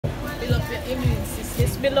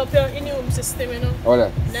build up your immune system, you know. All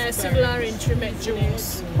that. Nice civil orange to make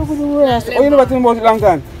juice. Oh, you never think about it long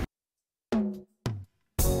time?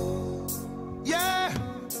 Yeah,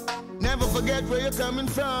 never forget where you're coming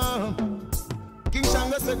from. King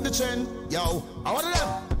Shanga set the trend. Yo, I want them.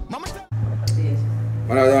 Mama.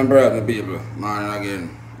 When I was on bread, the people, morning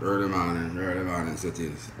again, early morning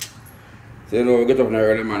settings. So you know, we get up in the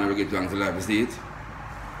early morning, we get down to life estate.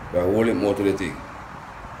 We hold it more to the thing.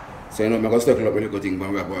 So you know, I'm going to stuck up with a little thing,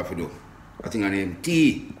 but we have to do. I think I name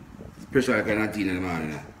tea. Special kind of tea in the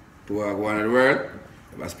morning. To go on in the world,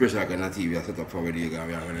 a special kind of tea we have set up for the day and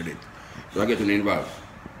we are going to do it. So I get to involve.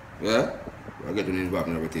 Yeah? I get to involve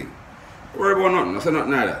in everything. Don't worry about nothing. I say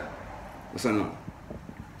nothing either. I say nothing.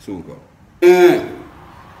 Soon come.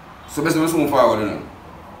 So basically, soon forward, you know.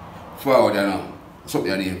 Forward, you know.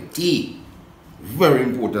 Something I name tea. Very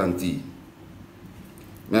important tea.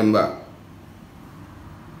 Remember,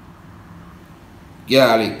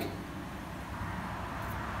 garlic,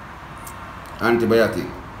 antibiotic,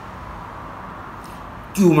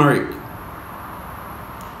 tumeric,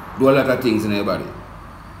 do a lot of things in your body.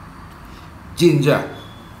 Ginger,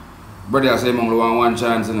 brother say Mong want one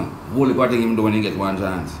chance, you know. Only part him do when he get one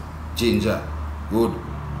chance. Ginger, good.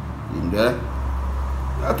 Him there.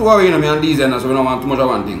 That's why you know me and Deezer, so we don't want too much of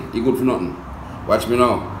one thing. He good for nothing. Watch me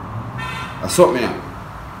now. I suck me here.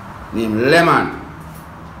 Name lemon.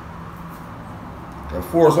 The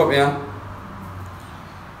force up here.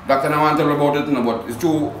 Doctor, I want to tell you about it, you know, but it's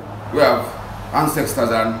true. We have ancestors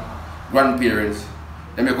and grandparents.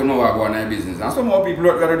 They make you know what go on in their business. And some more people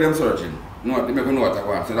out there them searching. You know, they make you know what I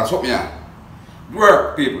want. So that's up here.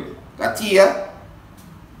 Work, people. That tea here.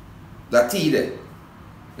 That tea there.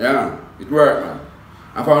 Yeah, it work, man.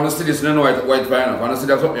 And for us to this, you know white fine enough. For us to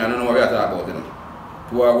that's up here, I don't know what we are talking about, you know.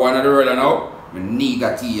 To go on in the world now, we need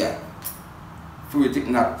that tea here. Free it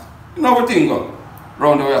not. You know what thing go?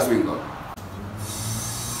 Round the way I swing go.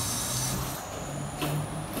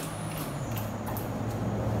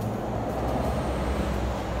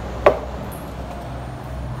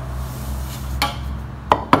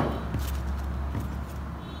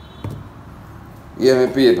 Yeah,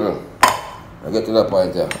 my people. I get to that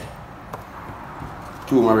point here.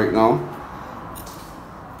 Tumeric now.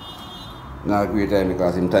 Not a great time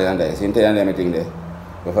because I'm tired and there. So I'm tired and everything there.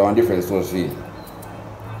 But I want different source feed.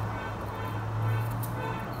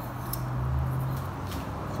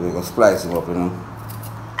 So you can splice him up, you know.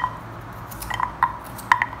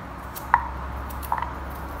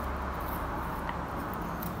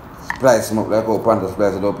 Splice him up like how Panther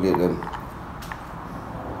splice it up late them.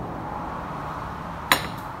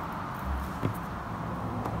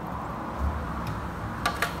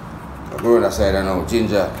 Go on that side now.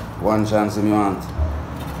 Ginger, one chance if you want.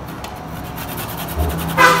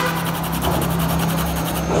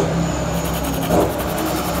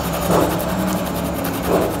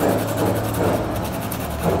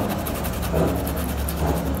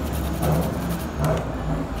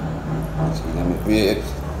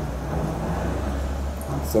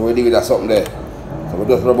 So we do that something there. So we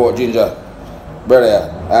just rub out ginger,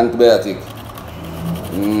 brother, antibiotic.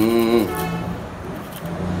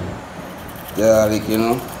 Garlic, you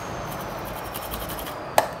know.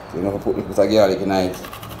 So you know, put a bit of garlic in it.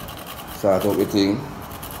 Start up the thing.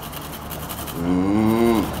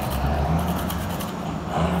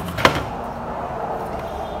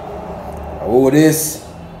 Oh, this.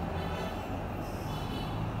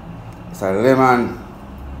 It's a lemon.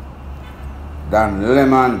 Dan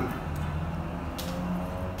lemon.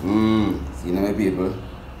 See, you know, my people.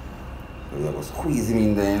 So you have to squeeze him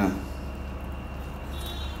in there, you know.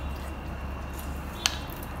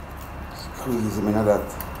 Squeeze him in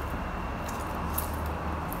that.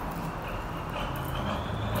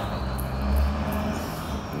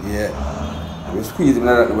 Yeah. We squeeze him in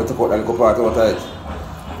that, we take out a little part out of it.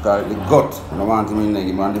 Because the gut, I don't want him in there,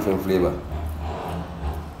 give him a different flavor.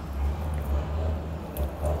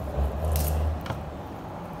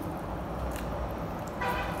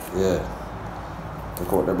 Yeah.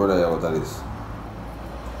 Take out the brother out of this.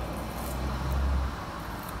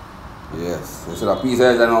 Yes. You see that piece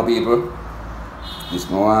here now, people? This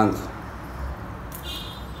I want.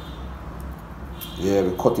 Yeah,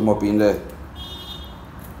 we cut him up in there.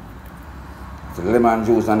 The lemon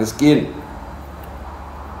juice and the skin.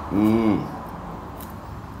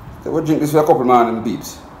 So we drink this for a couple of morning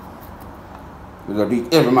peeps. We don't do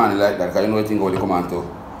it every morning like that because you know what thing go they come on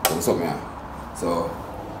to something here. So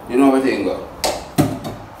you know what thing go.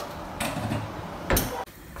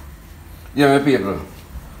 Yeah, my people.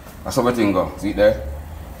 That's how everything go. See it there?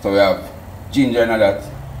 So we have ginger in that.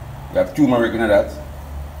 We have turmeric in that.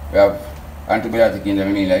 We have antibiotic in them,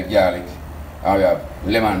 I mean like garlic. And we have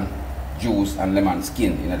lemon juice and lemon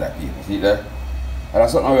skin in that people. See there? And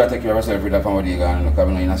that's something we have to take care of ourselves with the family and because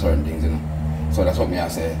we know in certain things, you know. So that's what me I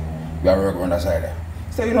say. We have to work on that side there.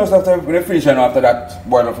 So you know, so after we finish and after that,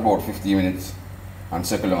 boil up for about 15 minutes and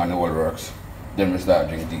circle along and the whole works. Then we start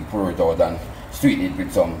drinking, pour it out and sweeten it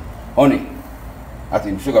with some honey. I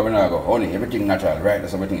think sugar we not go, honey, everything natural, right?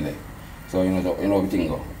 That's everything there. So you know everything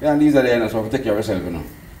go. Yeah, and these are there, you know, so we take care of ourselves, you know.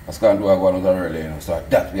 As can't do I go another early, you know. So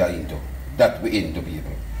that we are into. That we into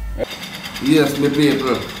people. Yes, my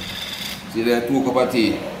people. See there, 2 cups of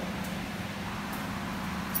tea.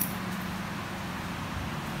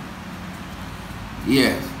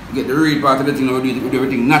 Yes, get the real part of the thing, we do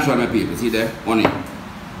everything natural, my people. See there, honey.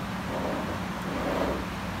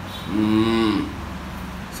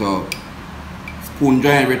 So, spoon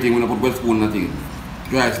dry everything, when I put wet spoon in the thing.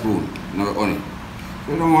 Dry spoon, no honey.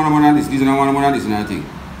 So you don't want one of this, this is not one of this in the thing.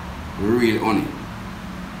 Real honey.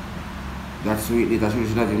 That's sweet, that's sweet,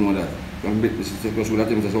 she doesn't know that. Because she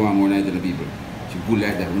doesn't say one more night than the people. She good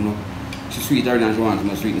like that, you know. She's sweet already and she wants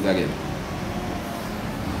to sweeten it again.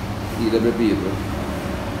 See the people.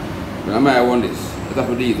 But I might want this. That's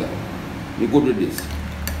for Deezer. Me good with this.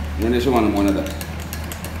 And then she want more of that.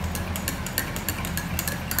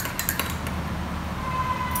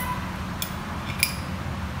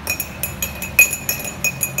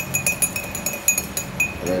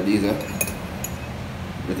 Alright, Deezer.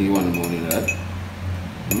 I think you want more of that.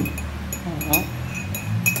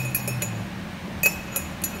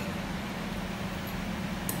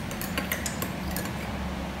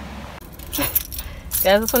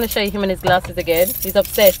 Guys, I just want to show you him and his glasses again. He's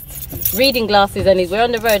obsessed. Reading glasses, and we're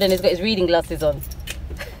on the road and he's got his reading glasses on.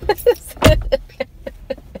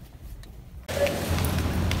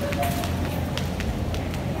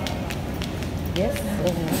 Yes.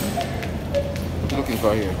 What you looking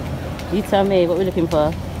for here? You tell me what we're looking for.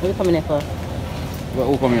 What are we coming here for? What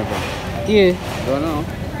who come here for? You. Don't know.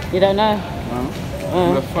 You don't know?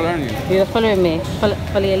 No. You're following you. You're following me.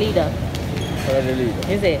 Follow your leader. Follow the leader.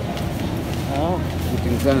 Is it? Oh.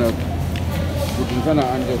 Putting Sana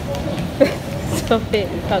and Stop it,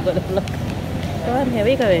 you can't go to the vlog. Go on here, where are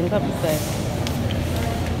you going? Go up this way.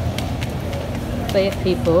 So yes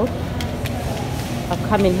people, I've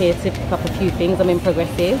come in here to pick up a few things. I'm in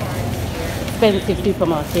Progressive. Expensive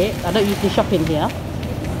supermarket. I don't usually shop in here.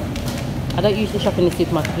 I don't usually shop in the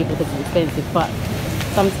supermarket people because it's expensive, but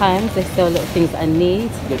sometimes they sell little things that I need.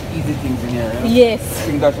 Get easy things in here, yeah? Yes.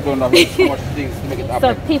 Things that you don't have so much things to make it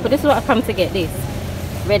happen. So people, this is what I come to get, this.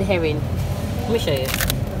 Red herring. Let me show you.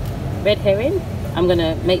 Red herring. I'm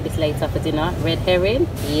gonna make this later for dinner. Red herring,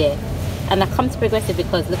 yeah. And I come to Progressive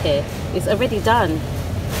because look here, it's already done.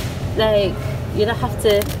 Like, you don't have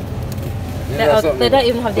to, they don't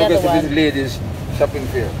even have the other one. This ladies shopping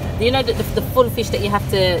fair. You know the full fish that you have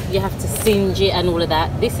to singe it and all of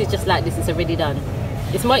that. This is just like this, it's already done.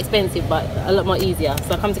 It's more expensive but a lot more easier.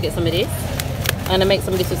 So I come to get some of this. I'm gonna make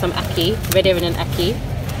some of this with some ackee, red herring and ackee.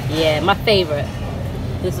 Yeah, my favourite.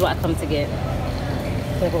 This is what I come to get.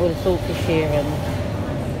 So I've got all the saltfish here and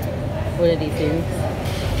all of these things.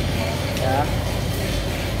 Yeah.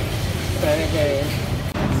 So red herring.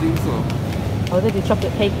 I think so. Oh, they do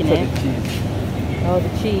chocolate cake in it. The cheese. Oh, the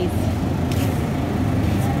cheese.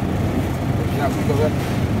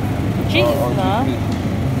 Cheese, no?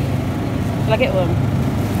 Shall I get one?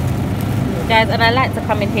 Guys, and I like to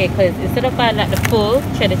come in here because instead of buying like the full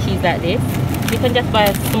cheddar cheese like this, you can just buy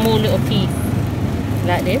a small little piece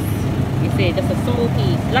like this. You see, just a small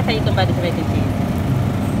piece. Like how you can buy the Jamaican cheese.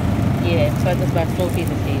 Yeah, so I just buy a small piece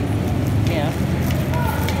of cheese. Yeah.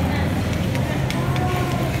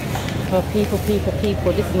 Oh, people,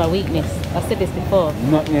 this is my weakness. I've said this before.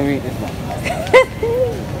 Not your weakness, man.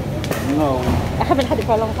 No. I haven't had it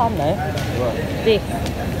for a long time though. What? This.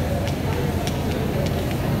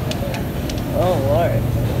 Oh Lord.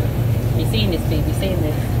 You seen this, babe? You seen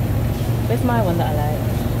this? Where's my one that I like?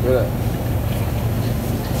 Where?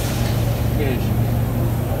 Finish.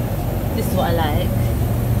 This is what I like.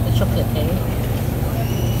 The chocolate cake.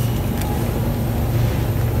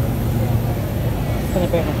 It's gonna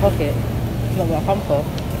break my pocket. It's not what I come for.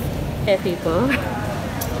 Here people.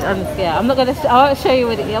 I'm scared. I'm not gonna. I won't show you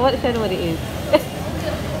what it is. I won't show you what it is.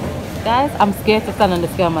 Guys, I'm scared to stand on the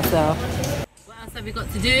scale myself. What else have we got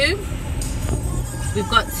to do? We've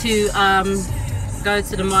got to go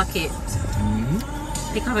to the market.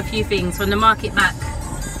 Pick up a few things from the market back,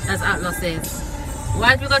 as Outlaw says.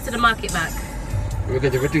 Why do we go to the market back? We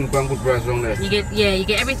get everything for good price down there. You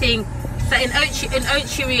get everything. So in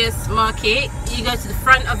Ocherius market, you go to the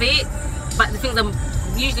front of it, but the things are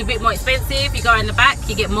usually a bit more expensive. You go in the back,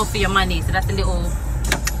 you get more for your money. So that's a little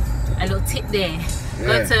tip there.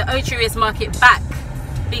 Go to Ocherius Market back. I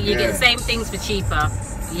think you get the same things for cheaper.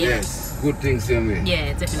 Yes, good things same way.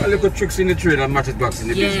 Yeah, definitely. A little tricks in the trade and matches box in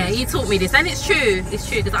the business. Yeah, he taught me this, and it's true. It's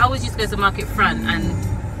true because I always used to go to market front, and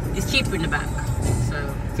it's cheaper in the back. So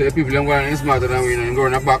the people don't go and smarter than we, and go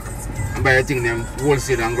in the back and buy a thing them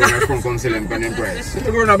wholesale and go in the front and sell them for them price.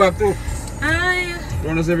 They go in the back too.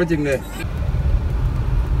 Don't know everything there.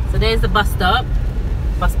 So there's the bus stop,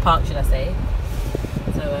 bus park, should I say?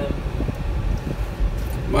 So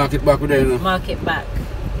market back with there, you know. Market back,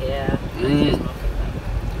 yeah. Market back.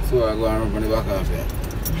 So I go and run on the back off here.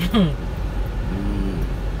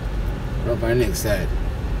 Run on the next side.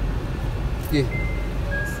 Yeah.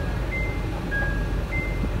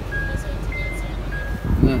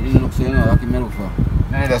 No, you look so you know, I can look for.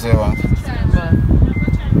 No, that's what I want.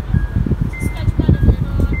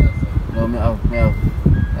 No, me have that.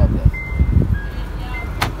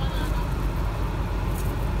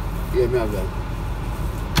 Yeah, me have that.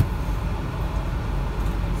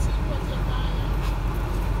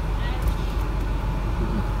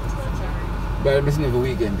 But I'm missing every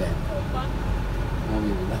weekend then.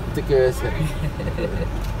 Take care of yourself.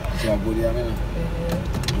 She's a good young man.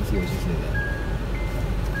 Let's see what she said there.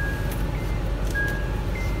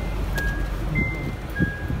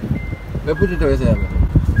 But put it to yourself.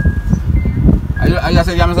 Are you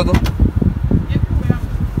saying you're too?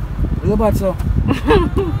 You're bad, so.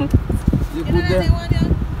 You're good then.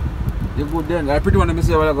 You're good then. I pretty one to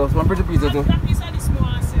see where I go. So I'm pretty pizza too.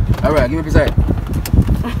 Alright, give me a piece of it.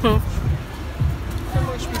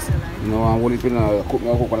 No, I'm only going to cook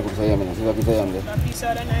my cook and cook some yam. See that piece of yam there? That piece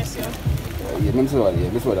are nice, yeah. Yeah, let me see what it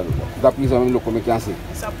is. That piece of look, I can't see.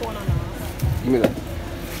 It's a pound and a half. Give me that.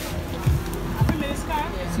 Happy with this car?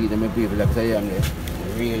 See them people like say yam there.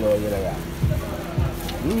 Real old yellow yam.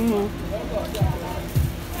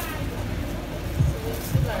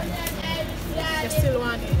 You still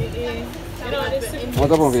want it, you know what this is?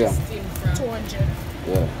 What about here? 200.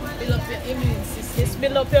 Yeah. Build up your immune system. It's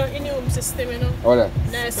build up your immune system, you know. All that.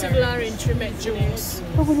 Nice civil orange tumeric juice.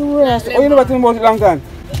 Oh, you never think about it long time?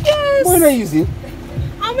 Yes. Boy, not easy.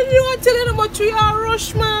 I'm not telling you about 3 hour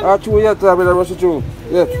rush, man. Ah, true, yeah, to rush it through.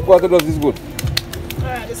 Yeah, quarter does is good.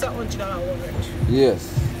 Alright, this is $100 orange. Yes.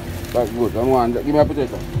 That's good. I want, give me a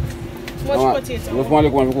potato. How much potato? Just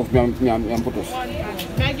one one to cook me and potatoes.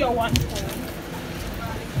 Can I get 1 pound?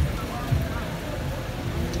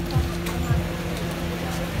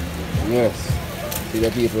 Yes. See the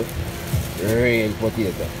people? Real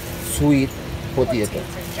potato. Sweet potato.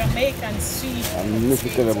 Jamaican sweet. I'm not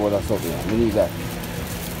tell about that something. I need that.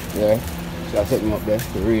 Yeah. So I set me up there.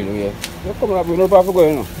 Real, yeah. You come up, we don't have to go,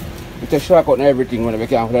 you know. You take shortcut and everything when we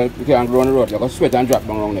can't go on the road. You can sweat and drop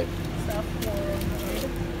down around there.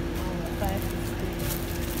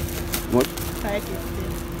 What?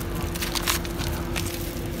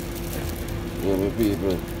 550. Yeah, my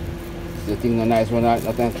people. The thing is nice one, not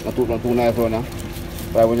too nice one.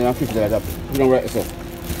 But when you're 50 like that, you don't write yourself.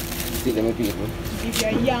 See them people. Give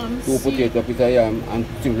your yam. 2 potato, piece of yam and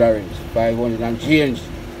civil orange. 500 and change.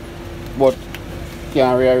 But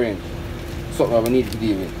can't rearrange. Something we need to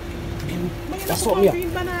deal with. That's something here.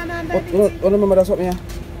 But you remember that something here?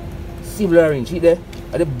 Civil orange, see there?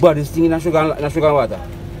 That's the baddest thing in sugar and water.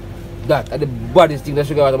 That's the baddest thing in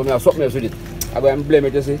sugar and water, but I have something else with it. I go and blame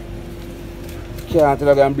it, you see. Can't tell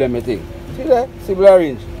I go and blame it thing. See there? Civil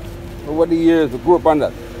orange. Over the years, we grew up on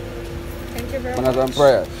that. Thank you very Manners much. and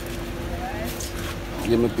prayers.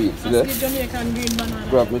 Give me peace. See there? That's the Jamaican green banana.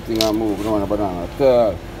 Grab me thing and move. No one a banana at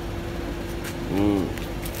all.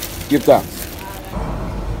 Give thanks.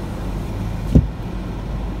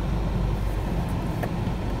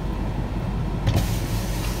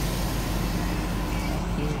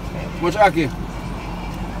 Much ackee?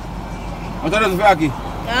 What are those for ackee?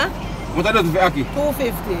 Huh? What are those for ackee?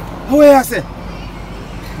 250. How are you say?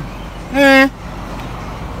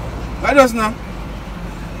 I just know.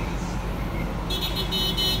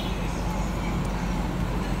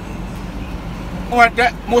 What?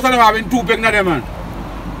 Most of them have been 2 peg now, man.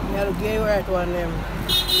 I'll give you right one them.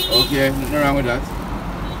 Okay, nothing wrong with that.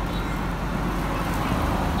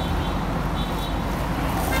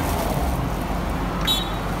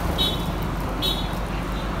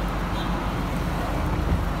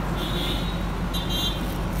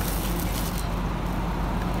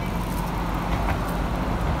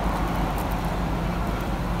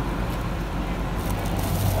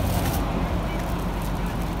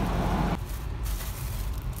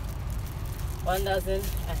 One dozen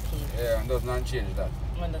ackee. Yeah, and does not change that.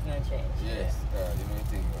 One does not change. Yes, you know the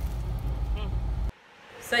thing.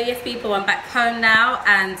 So yes people, I'm back home now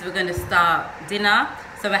and we're going to start dinner.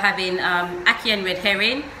 So we're having ackee and red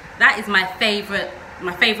herring. That is my favourite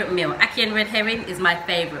my favourite meal. Ackee and red herring is my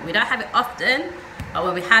favourite. We don't have it often, but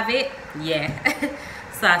when we have it, yeah.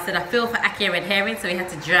 So I said I feel for ackee and red herring, so we had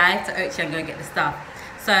to drive to Ochi and go get the stuff.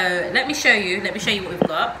 So let me show you what we've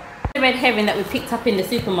got. The red herring that we picked up in the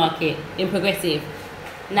supermarket in Progressive.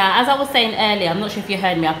 Now, as I was saying earlier, I'm not sure if you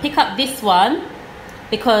heard me, I pick up this one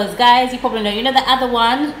because, guys, you probably know, you know the other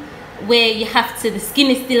one where you have to, the skin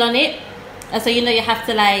is still on it, and so you know you have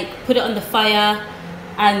to like put it on the fire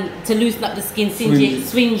and to loosen up the skin,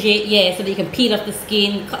 swinge it, yeah, so that you can peel off the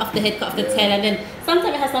skin, cut off the head, cut off the tail, and then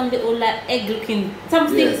sometimes it has some little like egg-looking, some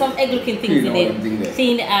egg-looking things in it.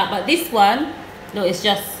 Clean it out, but this one, no, it's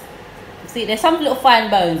just. See, there's some little fine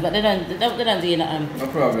bones, but they don't do nothing. No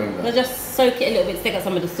problem. They'll just soak it a little bit to take out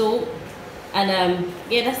some of the salt, and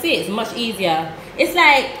yeah, that's it. It's much easier. It's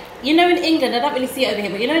like, you know, in England, I don't really see it over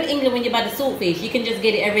here, but you know, in England when you buy the saltfish, you can just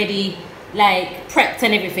get it already like prepped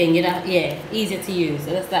and everything. You know, yeah, easier to use.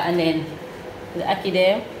 So that's that, and then the ackee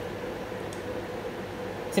there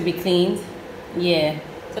to be cleaned. Yeah.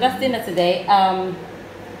 So that's dinner today. Ackee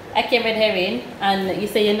and red herring, and you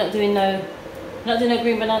say you're not doing no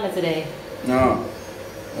green banana today. No,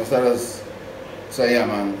 so yeah,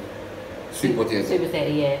 man, sweet potato. Sweet potato,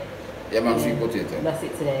 yeah. Yeah, man, sweet potato. That's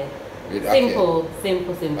it today. With simple.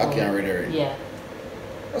 Ackee and red herring. Yeah.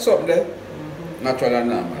 That's something there. Natural and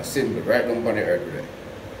normal, simple, right down on the earth today.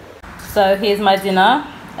 So here's my dinner: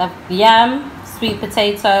 yam, sweet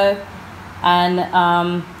potato, and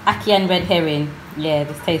ackee and red herring. Yeah,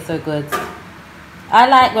 this tastes so good. I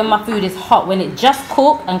like when my food is hot, when it just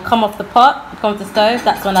cooked and come off the pot, come off the stove,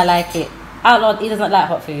 that's when I like it. Outlaw, he doesn't like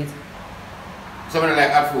hot food. Someone like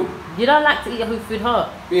hot food. You don't like to eat your food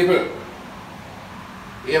hot? People,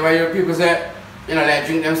 you ever hear people say, you know, like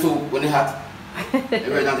drink them soup when it's hot,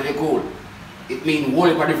 every time it's cold. It means whole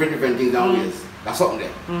heap of different things nowadays. That's something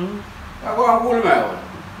there. I go and cool my one.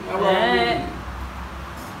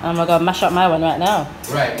 Oh my God, mash up my one right now.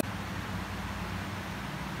 Right.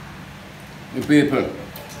 The people,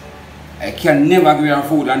 I can never give you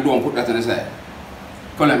food and don't put that on the side.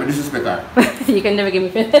 Come on, me disrespect her. You can never give me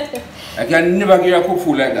food. I can never give you cook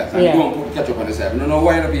food like that and don't put ketchup on the side. I don't know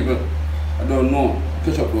why the people, I don't know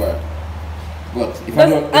ketchup to her. But if I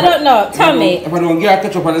don't know, tell me. If I don't get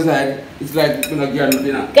ketchup on the side, it's like you know, get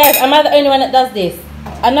nothing. Guys, am I the only one that does this?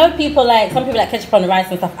 I know people like, some people like ketchup on the rice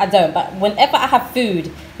and stuff, I don't, but whenever I have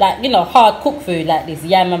food, like, you know, hard cooked food like this,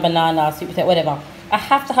 yam and banana, sweet potato, whatever, I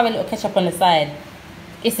have to have a little ketchup on the side.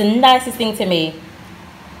 It's the nicest thing to me.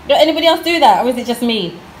 Don't anybody else do that, or is it just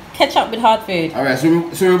me? Ketchup with hard food. Alright, so we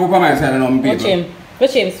put on my side and on people.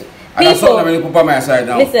 Watch him. And that's something when you put on my side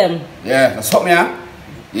now. Listen. Yeah, that's something, yeah?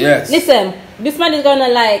 Yes. Listen, this man is gonna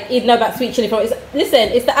like, he'd know about sweet chili from, listen,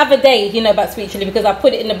 it's the other day he know about sweet chili because I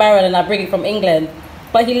put it in the barrel and I bring it from England.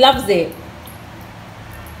 But he loves it.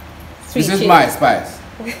 Sweet this chili. Is my spice.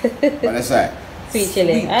 On the side. Sweet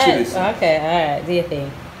chili. Okay, alright, do your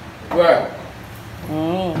thing. Well.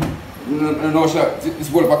 No, sir. This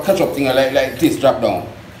whole about ketchup thing like this drop down.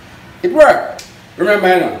 It worked. Remember,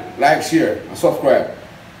 you know, like, share, and subscribe.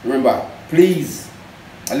 Remember, please,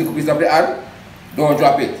 a little piece of the ad, don't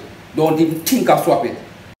drop it. Don't even think of swap it.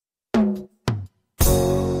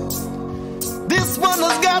 This one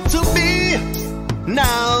has got to be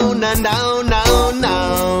now.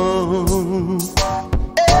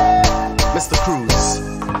 Mr. Cruz.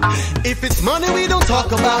 If it's money, we don't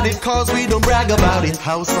talk about it, cause we don't brag about it.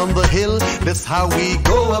 House on the hill, that's how we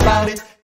go about it.